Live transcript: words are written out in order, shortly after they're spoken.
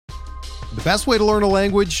The best way to learn a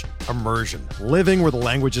language? Immersion. Living where the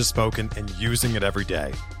language is spoken and using it every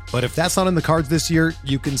day. But if that's not in the cards this year,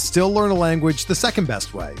 you can still learn a language the second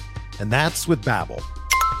best way, and that's with Babbel.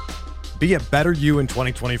 Be a better you in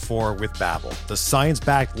 2024 with Babbel, the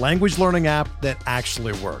science-backed language learning app that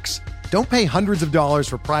actually works. Don't pay hundreds of dollars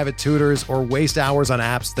for private tutors or waste hours on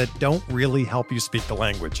apps that don't really help you speak the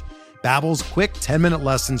language. Babbel's quick 10-minute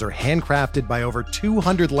lessons are handcrafted by over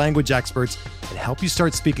 200 language experts and help you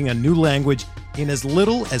start speaking a new language in as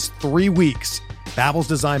little as 3 weeks. Babbel's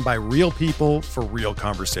designed by real people for real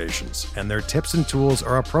conversations, and their tips and tools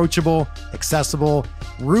are approachable, accessible,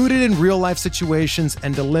 rooted in real-life situations,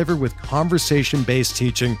 and delivered with conversation-based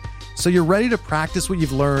teaching, so you're ready to practice what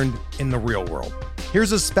you've learned in the real world.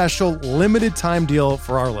 Here's a special limited-time deal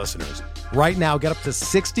for our listeners. Right now, get up to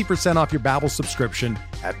 60% off your Babbel subscription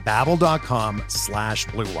at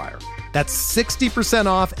babbel.com/Blue Wire. That's 60%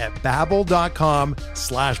 off at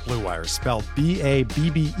babbel.com/Blue Wire, spelled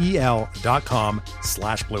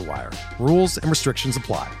BABBEL.com/Blue Wire. Rules and restrictions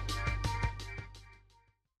apply.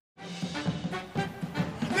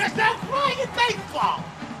 There's no crying in baseball!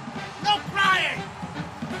 No crying!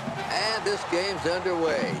 And this game's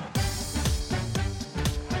underway.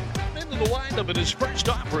 Into the windup in his first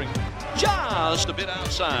offering. Just a bit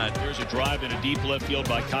outside. There's a drive in a deep left field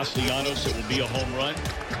by Castellanos. It will be a home run.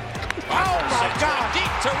 Oh my God!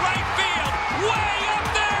 Deep to right field. Way up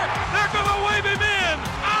there. They're going to wave him in.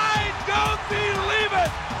 I don't believe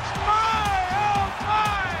it! My, oh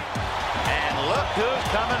my! And look who's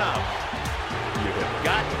coming up. You have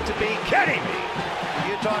got to be kidding me.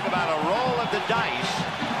 You talk about a roll of the dice.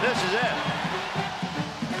 This is it.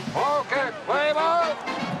 Okay, play ball.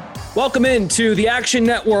 Welcome into the Action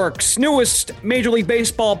Network's newest Major League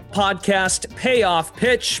Baseball podcast, Payoff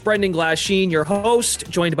Pitch. Brendan Glasheen, your host,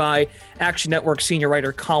 joined by Action Network senior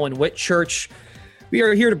writer Colin Whitchurch. We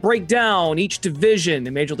are here to break down each division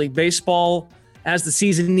in Major League Baseball as the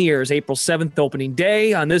season nears. April 7th, opening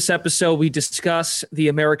day. On this episode, we discuss the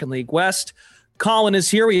American League West. Colin is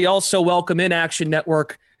here. We also welcome in Action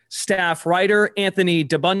Network staff writer Anthony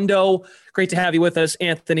Dabbundo. Great to have you with us,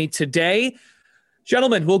 Anthony, today.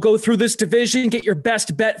 Gentlemen, we'll go through this division, get your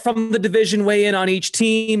best bet from the division, weigh in on each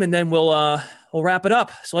team, and then we'll wrap it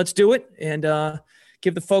up. So let's do it and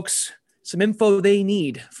give the folks some info they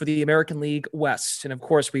need for the American League West. And of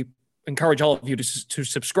course, we encourage all of you to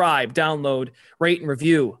subscribe, download, rate, and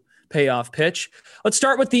review Payoff Pitch. Let's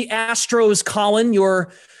start with the Astros, Colin.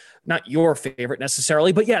 Not your favorite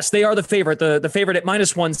necessarily, but yes, they are the favorite. The favorite at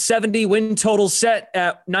 -170, win total set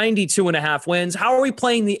at 92.5 wins. How are we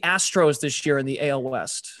playing the Astros this year in the AL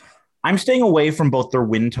West? I'm staying away from both their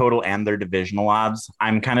win total and their divisional odds.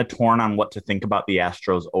 I'm kind of torn on what to think about the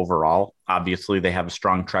Astros overall. Obviously, they have a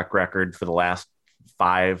strong track record for the last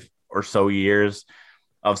 5 or so years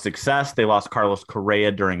of success. They lost Carlos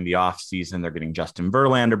Correa during the offseason. They're getting Justin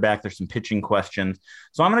Verlander back. There's some pitching questions.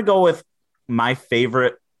 So I'm going to go with my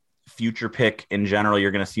favorite future pick in general.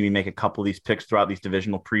 You're going to see me make a couple of these picks throughout these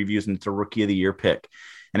divisional previews, and it's a rookie of the year pick,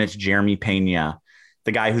 and it's Jeremy Pena,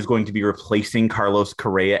 the guy who's going to be replacing Carlos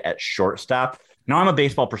Correa at shortstop. Now, I'm a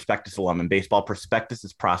Baseball Prospectus alum, and Baseball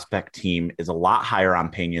Prospectus's prospect team is a lot higher on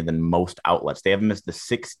Pena than most outlets. They have him as the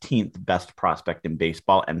 16th best prospect in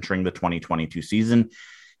baseball entering the 2022 season.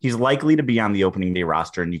 He's likely to be on the opening day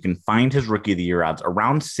roster, and you can find his rookie of the year odds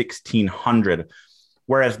around 1,600.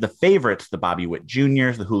 Whereas the favorites, the Bobby Witt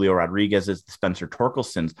Jr.'s, the Julio Rodriguez's, the Spencer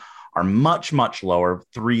Torkelson's, are much, much lower,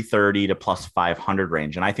 330 to plus 500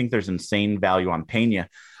 range. And I think there's insane value on Pena,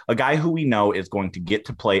 a guy who we know is going to get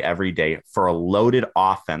to play every day for a loaded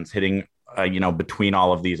offense, hitting between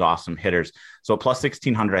all of these awesome hitters. So plus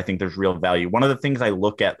 1,600, I think there's real value. One of the things I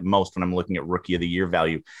look at most when I'm looking at rookie of the year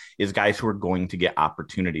value is guys who are going to get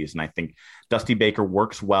opportunities. And I think Dusty Baker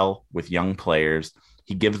works well with young players.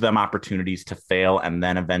 He gives them opportunities to fail and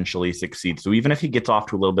then eventually succeed. So even if he gets off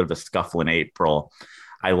to a little bit of a scuffle in April,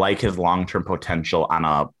 I like his long-term potential on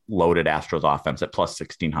a loaded Astros offense at plus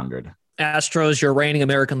 1,600. Astros, your reigning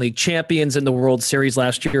American League champions in the World Series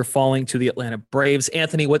last year, falling to the Atlanta Braves.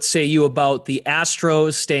 Anthony, what say you about the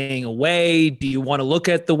Astros staying away? Do you want to look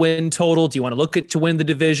at the win total? Do you want to look at to win the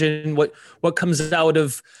division? What comes out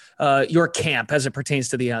of your camp as it pertains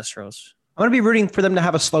to the Astros? I'm going to be rooting for them to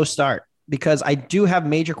have a slow start, because I do have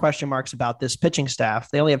major question marks about this pitching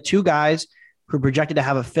staff. They only have 2 guys who are projected to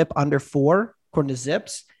have a FIP under 4, according to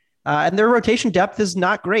Zips. And their rotation depth is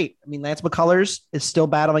not great. I mean, Lance McCullers is still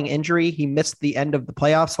battling injury. He missed the end of the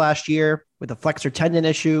playoffs last year with a flexor tendon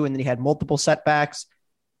issue, and then he had multiple setbacks.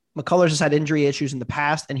 McCullers has had injury issues in the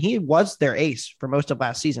past, and he was their ace for most of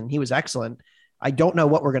last season. He was excellent. I don't know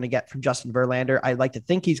what we're going to get from Justin Verlander. I'd like to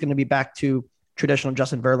think he's going to be back to traditional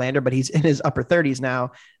Justin Verlander, but he's in his upper 30s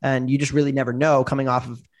now. And you just really never know coming off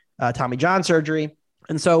of Tommy John surgery.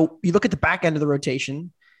 And so you look at the back end of the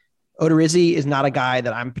rotation. Odorizzi is not a guy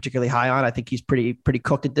that I'm particularly high on. I think he's pretty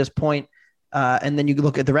cooked at this point. And then you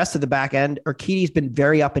look at the rest of the back end. Urquidy's been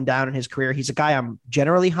very up and down in his career. He's a guy I'm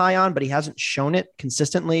generally high on, but he hasn't shown it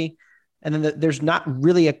consistently. And then there's not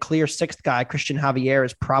really a clear sixth guy. Christian Javier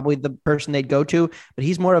is probably the person they'd go to, but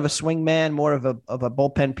he's more of a swing man, more of a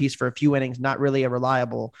bullpen piece for a few innings, not really a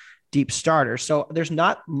reliable deep starter. So there's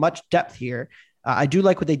not much depth here. I do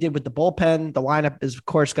like what they did with the bullpen. The lineup is, of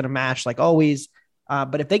course, going to match like always.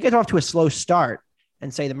 But if they get off to a slow start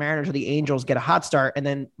and say the Mariners or the Angels get a hot start, and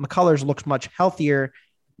then McCullers looks much healthier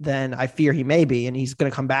than I fear he may be, and he's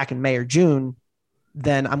going to come back in May or June,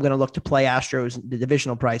 then I'm going to look to play Astros the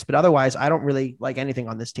divisional price. But otherwise, I don't really like anything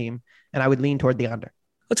on this team, and I would lean toward the under.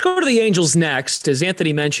 Let's go to the Angels next. As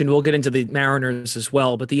Anthony mentioned, we'll get into the Mariners as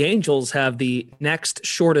well, but the Angels have the next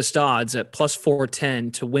shortest odds at plus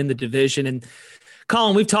 410 to win the division. And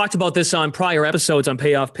Colin, we've talked about this on prior episodes on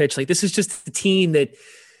Payoff Pitch. Like, this is just the team that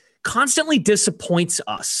constantly disappoints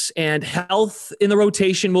us, and health in the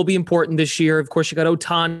rotation will be important this year. Of course, you got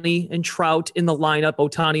Ohtani and Trout in the lineup,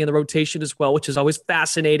 Ohtani in the rotation as well, which is always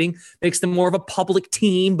fascinating, makes them more of a public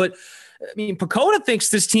team. But I mean, PECOTA thinks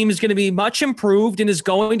this team is going to be much improved and is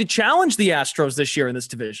going to challenge the Astros this year in this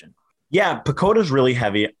division. Yeah, PECOTA's really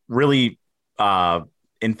heavy, really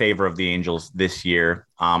in favor of the Angels this year.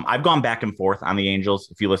 I've gone back and forth on the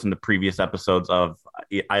Angels. If you listen to previous episodes of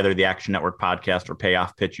either the Action Network podcast or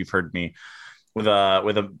Payoff Pitch, you've heard me with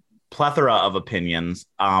a plethora of opinions.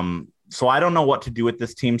 So I don't know what to do with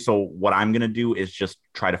this team. So what I'm going to do is just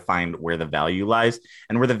try to find where the value lies.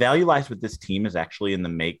 And where the value lies with this team is actually in the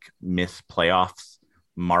make-miss playoffs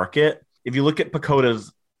market. If you look at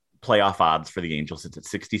PECOTA's playoff odds for the Angels, it's at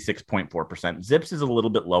 66.4%. Zips is a little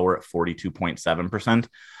bit lower at 42.7%,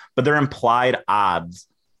 but their implied odds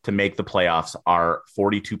to make the playoffs are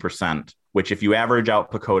 42%, which if you average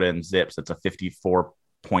out PECOTA and Zips, it's a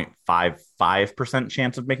 54.55%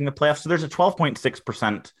 chance of making the playoffs. So there's a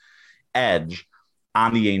 12.6% edge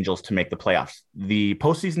on the Angels to make the playoffs. The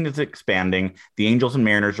postseason is expanding. The Angels and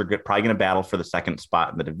Mariners are probably going to battle for the second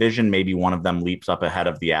spot in the division. Maybe one of them leaps up ahead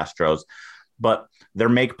of the Astros, but their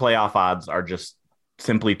make playoff odds are just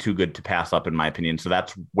simply too good to pass up, in my opinion. So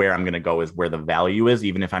that's where I'm going to go, is where the value is,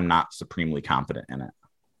 even if I'm not supremely confident in it.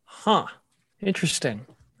 Huh. Interesting.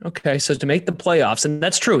 Okay. So to make the playoffs, and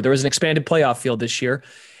that's true, there was an expanded playoff field this year.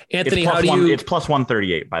 Anthony, how do you... It's plus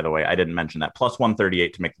 138, by the way. I didn't mention that. Plus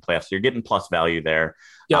 138 to make the playoffs. So you're getting plus value there,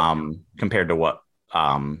 compared to what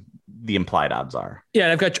the implied odds are.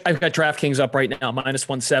 Yeah, I've got DraftKings up right now, minus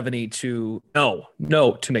 170 to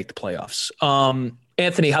no to make the playoffs.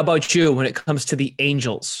 Anthony, how about you when it comes to the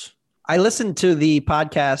Angels? I listened to the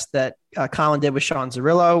podcast that Colin did with Sean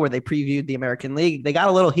Zerillo, where they previewed the American League. They got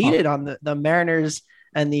a little heated on the Mariners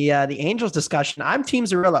and the Angels discussion. I'm Team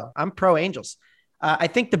Zerillo. I'm pro Angels. I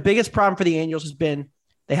think the biggest problem for the Angels has been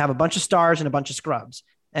they have a bunch of stars and a bunch of scrubs.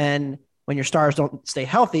 And when your stars don't stay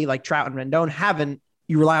healthy, like Trout and Rendon haven't,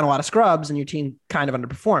 you rely on a lot of scrubs and your team kind of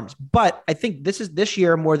underperforms. But I think this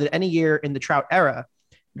year more than any year in the Trout era,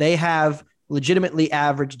 they have legitimately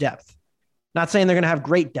average depth. Not saying they're going to have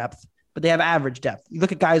great depth, but they have average depth. You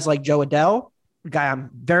look at guys like Joe Adell, a guy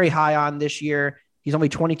I'm very high on this year. He's only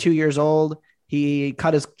 22 years old. He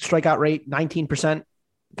cut his strikeout rate 19%.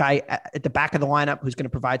 Guy at the back of the lineup who's going to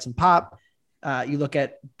provide some pop. You look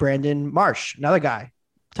at Brandon Marsh, another guy,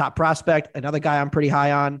 top prospect, another guy I'm pretty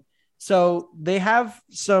high on. So they have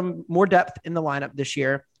some more depth in the lineup this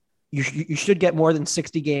year. You should get more than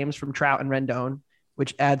 60 games from Trout and Rendon,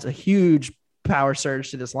 which adds a huge power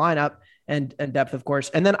surge to this lineup and depth, of course.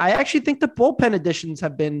 And then I actually think the bullpen additions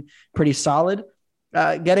have been pretty solid.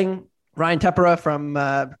 Getting Ryan Tepera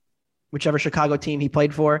from whichever Chicago team he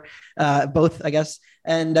played for, both, I guess,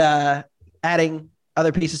 and adding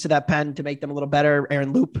other pieces to that pen to make them a little better.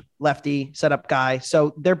 Aaron Loop, lefty setup guy.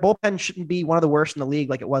 So their bullpen shouldn't be one of the worst in the league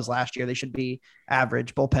like it was last year. They should be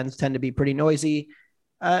average. Bullpens tend to be pretty noisy.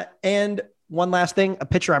 And one last thing, a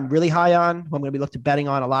pitcher I'm really high on, who I'm going to be looking to betting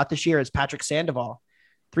on a lot this year, is Patrick Sandoval.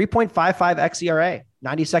 3.55 xERA,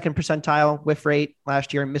 92nd percentile whiff rate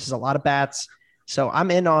last year, and misses a lot of bats. So I'm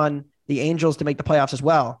in on the Angels to make the playoffs as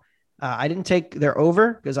well. I didn't take their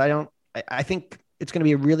over because I think it's going to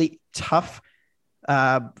be really tough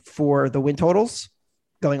for the win totals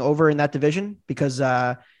going over in that division because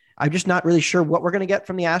I'm just not really sure what we're going to get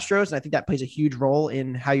from the Astros. And I think that plays a huge role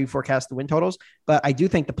in how you forecast the win totals. But I do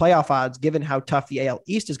think the playoff odds, given how tough the AL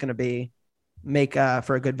East is going to be, make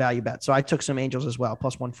for a good value bet. So I took some Angels as well,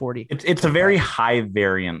 plus 140. It's a very high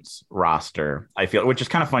variance roster, I feel, which is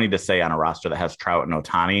kind of funny to say on a roster that has Trout and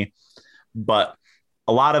Ohtani, but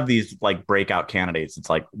a lot of these like breakout candidates, it's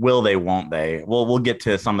like, will they, won't they? Well, we'll get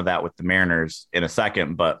to some of that with the Mariners in a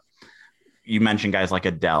second, but you mentioned guys like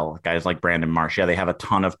Adele, guys like Brandon Marsh. Yeah, they have a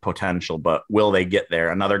ton of potential, but will they get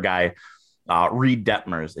there? Another guy, Reed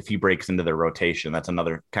Detmers, if he breaks into their rotation, that's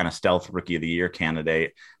another kind of stealth rookie of the year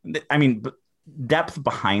candidate. I mean, depth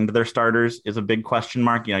behind their starters is a big question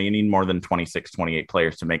mark. You know, you need more than 26, 28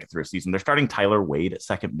 players to make it through a season. They're starting Tyler Wade at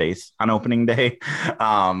second base on opening day.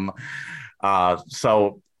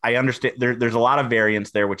 So I understand there's a lot of variance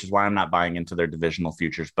there, which is why I'm not buying into their divisional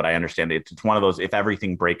futures, but I understand it's one of those, if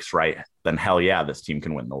everything breaks right, then hell yeah, this team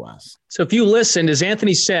can win the West. So if you listened, as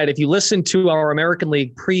Anthony said, if you listened to our American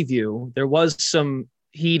League preview, there was some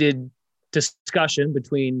heated discussion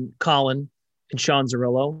between Colin and Sean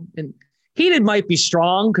Zerillo. And heated might be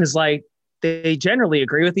strong because like they generally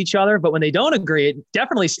agree with each other, but when they don't agree, it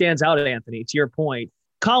definitely stands out, Anthony, to your point.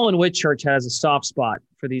 Colin Whitchurch has a soft spot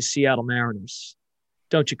for these Seattle Mariners.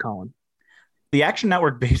 Don't you, Colin? The Action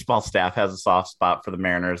Network baseball staff has a soft spot for the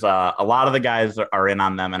Mariners. A lot of the guys are in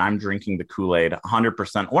on them, and I'm drinking the Kool-Aid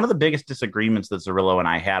 100%. One of the biggest disagreements that Zerillo and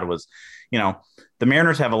I had was, you know, the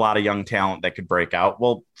Mariners have a lot of young talent that could break out.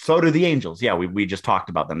 Well, so do the Angels. Yeah, we just talked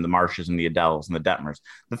about them, the Marshes and the Adeles and the Detmers.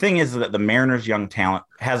 The thing is that the Mariners' young talent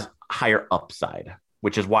has higher upside,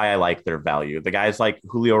 which is why I like their value. The guys like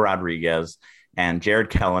Julio Rodriguez and Jared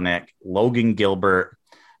Kelenic, Logan Gilbert.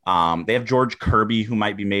 They have George Kirby, who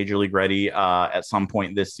might be major league ready at some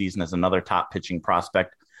point this season as another top pitching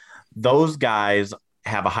prospect. Those guys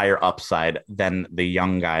have a higher upside than the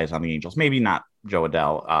young guys on the Angels. Maybe not Joe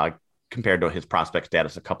Adele compared to his prospect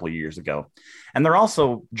status a couple of years ago. And they're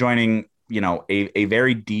also joining, you know, a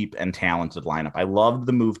very deep and talented lineup. I loved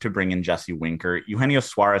the move to bring in Jesse Winker. Eugenio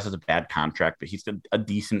Suarez has a bad contract, but he's a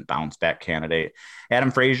decent bounce back candidate.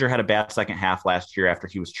 Adam Frazier had a bad second half last year after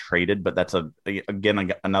he was traded, but that's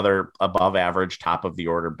another above average top of the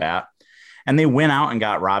order bat. And they went out and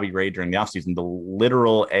got Robbie Ray during the offseason, the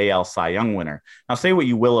literal AL Cy Young winner. Now, say what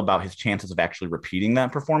you will about his chances of actually repeating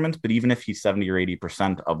that performance, but even if he's 70 or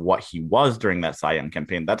 80% of what he was during that Cy Young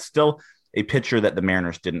campaign, that's still a pitcher that the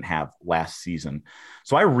Mariners didn't have last season.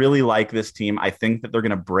 So I really like this team. I think that they're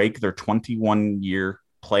going to break their 21-year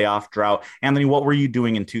playoff drought. Anthony, what were you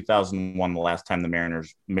doing in 2001, the last time the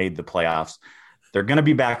Mariners made the playoffs? They're going to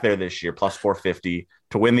be back there this year, plus 450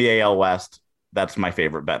 to win the AL West. That's my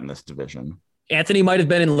favorite bet in this division. Anthony might have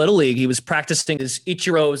been in Little League. He was practicing his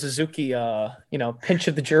Ichiro Suzuki, pinch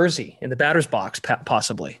of the jersey in the batter's box,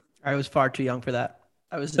 possibly. I was far too young for that.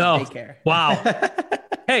 I was in daycare. Wow.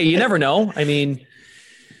 Hey, you never know. I mean,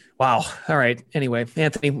 wow. All right. Anyway,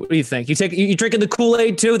 Anthony, what do you think? You drinking the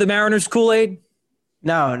Kool-Aid too? The Mariners Kool-Aid?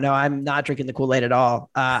 No, I'm not drinking the Kool-Aid at all.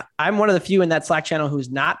 I'm one of the few in that Slack channel who's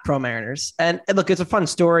not pro Mariners. And look, it's a fun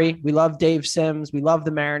story. We love Dave Sims. We love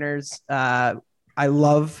the Mariners. I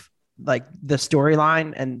love like the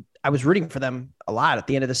storyline, and I was rooting for them a lot at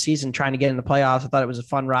the end of the season, trying to get in the playoffs. I thought it was a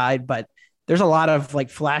fun ride, but there's a lot of like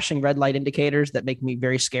flashing red light indicators that make me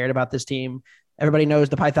very scared about this team. Everybody knows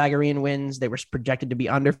the Pythagorean wins. They were projected to be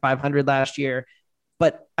under 500 last year,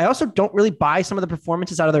 but I also don't really buy some of the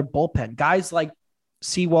performances out of their bullpen. Guys like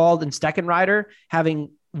Sewald and Steckenrider having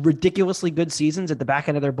ridiculously good seasons at the back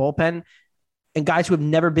end of their bullpen, and guys who have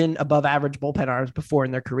never been above average bullpen arms before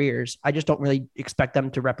in their careers. I just don't really expect them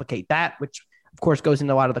to replicate that, which of course goes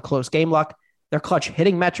into a lot of the close game luck. Their clutch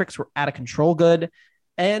hitting metrics were out of control good.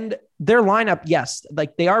 And their lineup, yes,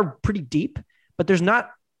 like they are pretty deep, but there's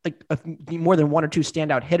not like more than one or two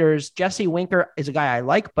standout hitters. Jesse Winker is a guy I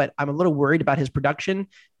like, but I'm a little worried about his production.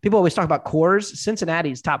 People always talk about cores.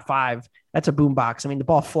 Cincinnati's top 5. That's a boombox. I mean, the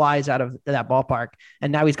ball flies out of that ballpark,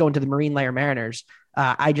 and now he's going to the Marine Layer Mariners.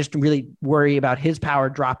 I just really worry about his power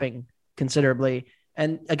dropping considerably.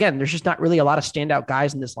 And again, there's just not really a lot of standout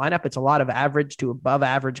guys in this lineup. It's a lot of average to above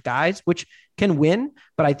average guys, which can win,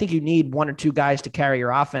 but I think you need one or two guys to carry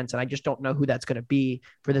your offense. And I just don't know who that's going to be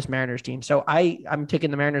for this Mariners team. So I'm taking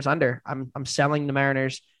the Mariners under. I'm selling the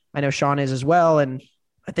Mariners. I know Sean is as well. And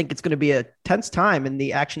I think it's going to be a tense time in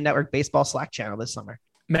the Action Network baseball Slack channel this summer.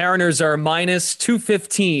 Mariners are minus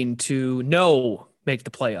 215 to make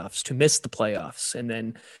the playoffs, to miss the playoffs, and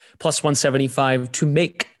then plus 175 to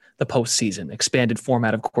make the postseason. Expanded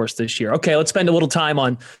format, of course, this year. Okay, let's spend a little time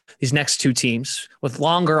on these next two teams with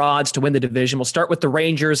longer odds to win the division. We'll start with the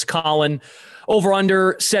Rangers. Colin, over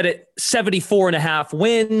under set at 74.5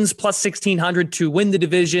 wins, plus 1,600 to win the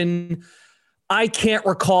division. I can't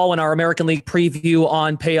recall in our American League preview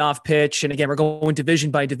on Payoff Pitch, and again, we're going division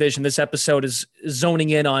by division. This episode is zoning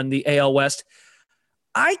in on the AL West.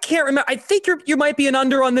 I can't remember. I think you might be an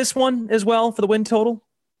under on this one as well for the win total.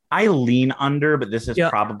 I lean under, but this is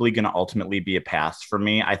probably going to ultimately be a pass for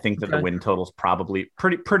me. I think that the win total is probably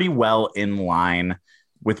pretty well in line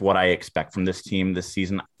with what I expect from this team this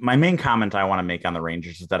season. My main comment I want to make on the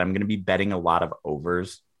Rangers is that I'm going to be betting a lot of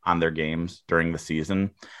overs on their games during the season.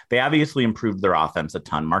 They obviously improved their offense a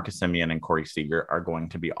ton. Marcus Semien and Corey Seager are going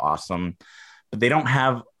to be awesome, but they don't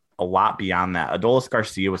have a lot beyond that. Adolis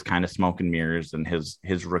Garcia was kind of smoke and mirrors in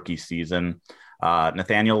his rookie season.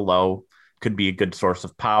 Nathaniel Lowe could be a good source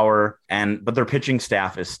of power, but their pitching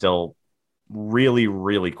staff is still really,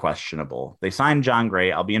 really questionable. They signed John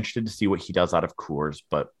Gray. I'll be interested to see what he does out of Coors,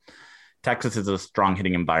 but Texas is a strong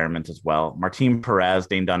hitting environment as well. Martin Perez,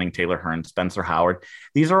 Dane Dunning, Taylor Hearn, Spencer Howard.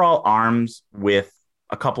 These are all arms with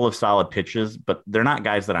a couple of solid pitches, but they're not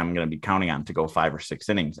guys that I'm going to be counting on to go 5 or 6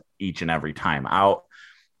 innings each and every time out.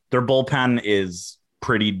 Their bullpen is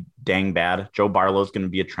pretty dang bad. Joe Barlow is going to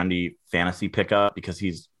be a trendy fantasy pickup because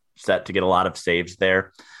he's set to get a lot of saves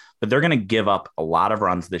there, but they're going to give up a lot of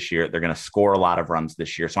runs this year. They're going to score a lot of runs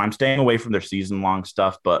this year. So I'm staying away from their season long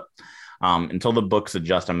stuff, but until the books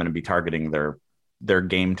adjust, I'm going to be targeting their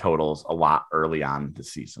game totals a lot early on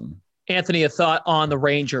this season. Anthony, a thought on the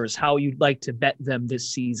Rangers, how you'd like to bet them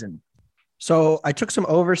this season? So I took some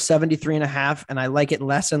over 73.5, and I like it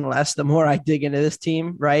less and less the more I dig into this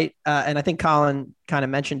team, right? And I think Colin kind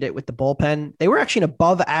of mentioned it with the bullpen. They were actually an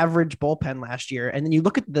above average bullpen last year. And then you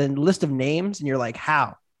look at the list of names and you're like,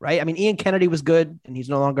 how, right? I mean, Ian Kennedy was good and he's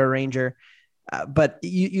no longer a Ranger. But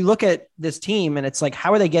you look at this team and it's like,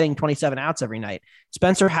 how are they getting 27 outs every night?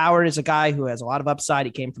 Spencer Howard is a guy who has a lot of upside.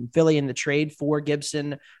 He came from Philly in the trade for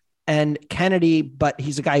Gibson and Kennedy, but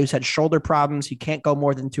he's a guy who's had shoulder problems. He can't go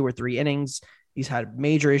more than 2 or 3 innings. He's had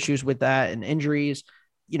major issues with that and injuries.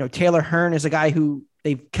 You know, Taylor Hearn is a guy who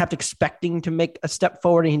they've kept expecting to make a step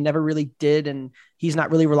forward and he never really did. And he's not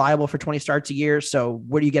really reliable for 20 starts a year. So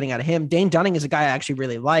what are you getting out of him? Dane Dunning is a guy I actually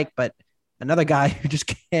really like, but another guy who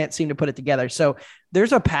just can't seem to put it together. So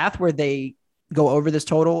there's a path where they go over this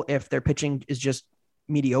total if their pitching is just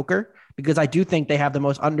mediocre, because I do think they have the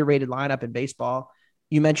most underrated lineup in baseball.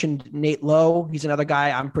 You mentioned Nate Lowe. He's another guy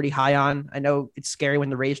I'm pretty high on. I know it's scary when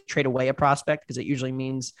the Rays trade away a prospect because it usually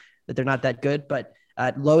means that they're not that good, but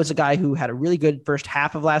Lowe is a guy who had a really good first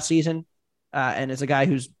half of last season and is a guy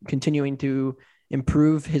who's continuing to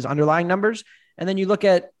improve his underlying numbers. And then you look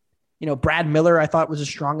at, you know, Brad Miller, I thought was a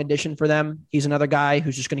strong addition for them. He's another guy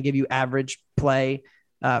who's just going to give you average play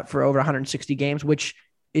for over 160 games, which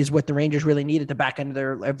is what the Rangers really need at the back end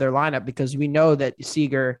of their lineup, because we know that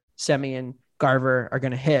Seager, Semien, Garver are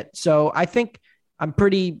going to hit. So I think I'm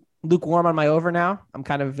pretty lukewarm on my over now. I'm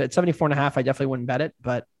kind of at 74.5. I definitely wouldn't bet it,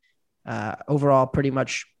 but overall, pretty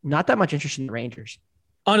much not that much interest in the Rangers.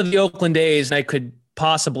 On to the Oakland A's, and I could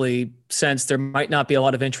possibly sense there might not be a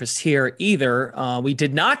lot of interest here either. We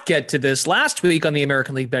did not get to this last week on the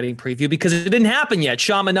American League betting preview because it didn't happen yet.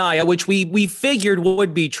 Sean Manaea, which we figured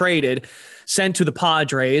would be traded, sent to the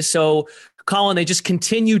Padres. So, Colin, they just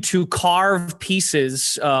continue to carve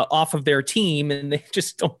pieces off of their team, and they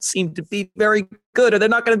just don't seem to be very good, or they're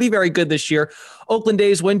not going to be very good this year. Oakland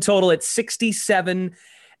A's win total at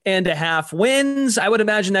 67.5 wins. I would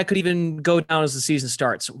imagine that could even go down as the season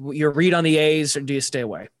starts. Your read on the A's, or do you stay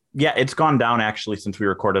away? Yeah, it's gone down actually since we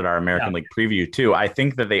recorded our American League preview too. I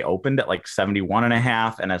think that they opened at like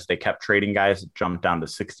 71.5, and as they kept trading guys, it jumped down to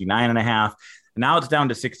 69.5. Now it's down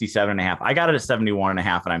to 67.5. I got it at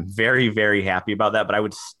 71.5, and I'm very, very happy about that, but I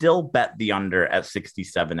would still bet the under at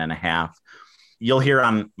 67.5. You'll hear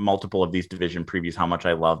on multiple of these division previews how much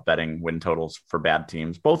I love betting win totals for bad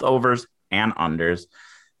teams, both overs and unders.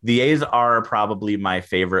 The A's are probably my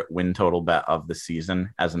favorite win total bet of the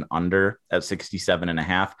season as an under at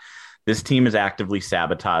 67.5. This team is actively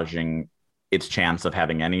sabotaging its chance of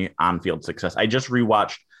having any on-field success. I just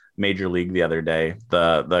rewatched Major League the other day,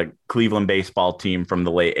 the Cleveland baseball team from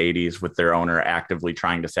the late 80s with their owner actively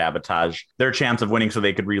trying to sabotage their chance of winning so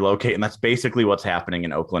they could relocate. And that's basically what's happening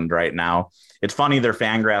in Oakland right now. It's funny, their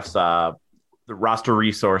Fangraphs, the roster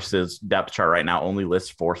resources depth chart right now only lists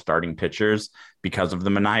 4 starting pitchers because of the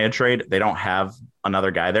Manaea trade. They don't have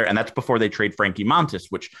another guy there. And that's before they trade Frankie Montas,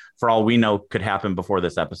 which for all we know could happen before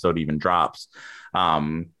this episode even drops.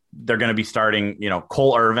 They're going to be starting,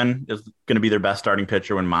 Cole Irvin is going to be their best starting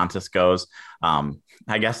pitcher when Montas goes.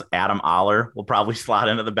 I guess Adam Oller will probably slot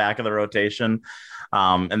into the back of the rotation.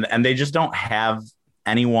 And they just don't have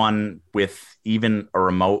anyone with even a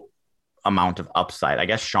remote amount of upside. I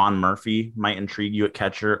guess Sean Murphy might intrigue you at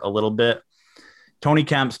catcher a little bit. Tony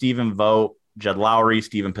Kemp, Stephen Vogt, Jed Lowry,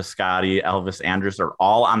 Stephen Piscotty, Elvis Andrus are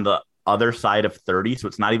all on the other side of 30. So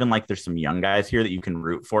it's not even like there's some young guys here that you can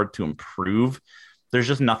root for to improve. There's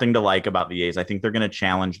just nothing to like about the A's. I think they're going to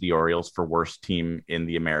challenge the Orioles for worst team in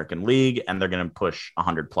the American League, and they're going to push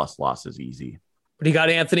 100+ losses easy. What do you got,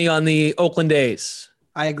 Anthony, on the Oakland A's?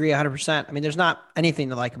 I agree 100%. I mean, there's not anything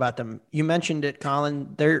to like about them. You mentioned it,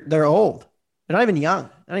 Colin. They're old. They're not even young.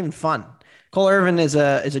 Not even fun. Cole Irvin is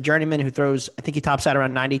a journeyman who throws, I think he tops out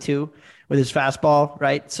around 92 with his fastball,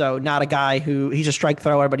 right? So not a guy he's a strike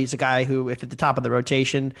thrower, but he's a guy who, if at the top of the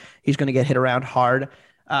rotation, he's going to get hit around hard.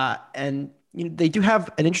 And they do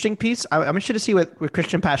have an interesting piece. I'm interested to see what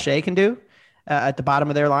Christian Pache can do at the bottom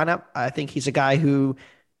of their lineup. I think he's a guy who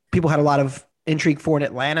people had a lot of intrigue for in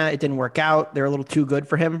Atlanta. It didn't work out. They're a little too good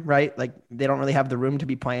for him, right? Like they don't really have the room to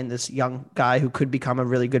be playing this young guy who could become a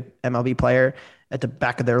really good MLB player at the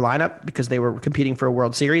back of their lineup because they were competing for a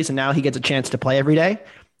World Series, and now he gets a chance to play every day.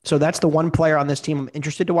 So that's the one player on this team I'm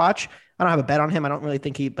interested to watch. I don't have a bet on him. I don't really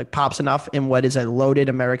think he pops enough in what is a loaded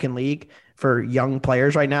American League for young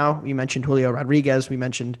players right now. You mentioned Julio Rodriguez. We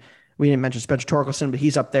didn't mention Spencer Torkelson, but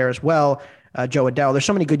he's up there as well. Joe Adell. There's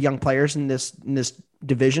so many good young players in this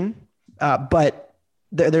division, but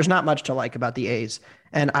there's not much to like about the A's.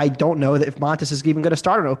 And I don't know that if Montes is even going to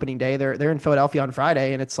start on opening day. They're in Philadelphia on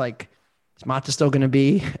Friday, and it's like, is Montes still going to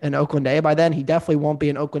be an Oakland A by then? He definitely won't be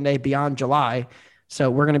an Oakland A beyond July. So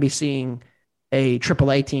we're going to be seeing a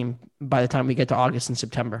AAA team by the time we get to August and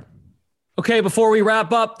September. Okay, before we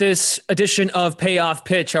wrap up this edition of Payoff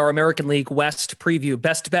Pitch, our American League West preview,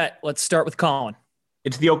 best bet. Let's start with Colin.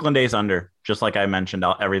 It's the Oakland A's under, just like I mentioned,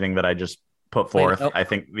 everything that I just put forth. I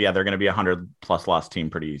think, they're going to be 100+ loss team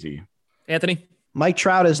pretty easy. Anthony? Mike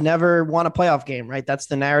Trout has never won a playoff game, right? That's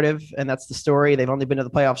the narrative, and that's the story. They've only been to the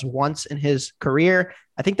playoffs once in his career.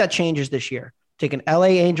 I think that changes this year. Taking LA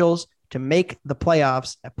Angels to make the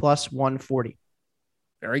playoffs at +140.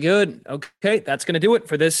 Very good. Okay, that's going to do it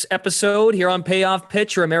for this episode here on Payoff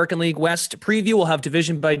Pitch, your American League West preview. We'll have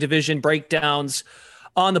division by division breakdowns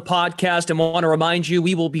on the podcast, and want to remind you,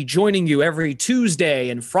 we will be joining you every Tuesday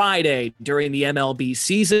and Friday during the MLB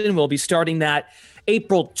season. We'll be starting that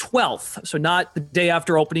April 12th. So not the day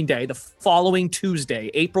after opening day, the following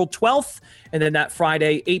Tuesday, April 12th. And then that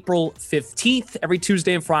Friday, April 15th. Every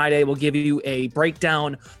Tuesday and Friday, we'll give you a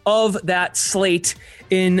breakdown of that slate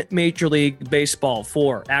in Major League Baseball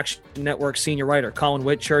for Action Network senior writer Colin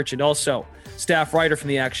Whitchurch and also staff writer from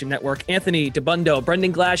the Action Network, Anthony Dabbundo,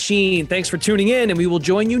 Brendan Glasheen. Thanks for tuning in, and we will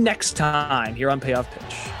join you next time here on Payoff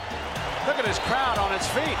Pitch. Look at his crowd on its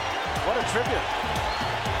feet. What a tribute.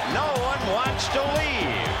 No one wants to leave.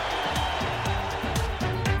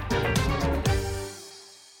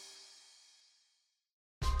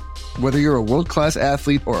 Whether you're a world-class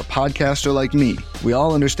athlete or a podcaster like me, we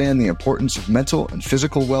all understand the importance of mental and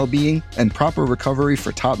physical well-being and proper recovery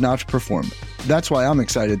for top-notch performance. That's why I'm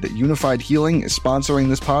excited that Unified Healing is sponsoring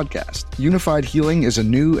this podcast. Unified Healing is a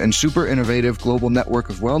new and super innovative global network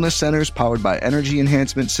of wellness centers powered by Energy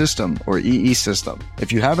Enhancement System, or EE System.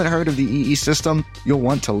 If you haven't heard of the EE System, you'll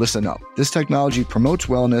want to listen up. This technology promotes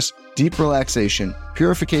wellness, deep relaxation,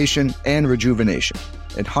 purification, and rejuvenation.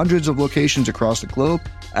 At hundreds of locations across the globe,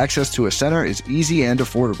 access to a center is easy and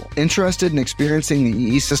affordable. Interested in experiencing the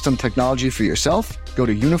EE System technology for yourself? Go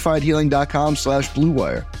to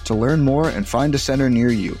unifiedhealing.com/bluewire to learn more and find a center near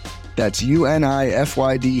you. That's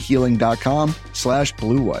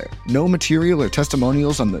unifydhealing.com/bluewire. No material or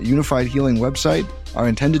testimonials on the Unified Healing website are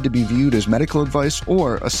intended to be viewed as medical advice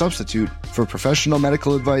or a substitute for professional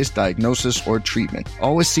medical advice, diagnosis, or treatment.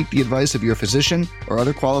 Always seek the advice of your physician or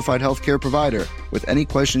other qualified healthcare provider with any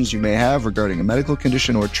questions you may have regarding a medical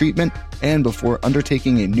condition or treatment and before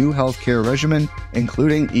undertaking a new healthcare regimen,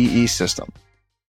 including EE System.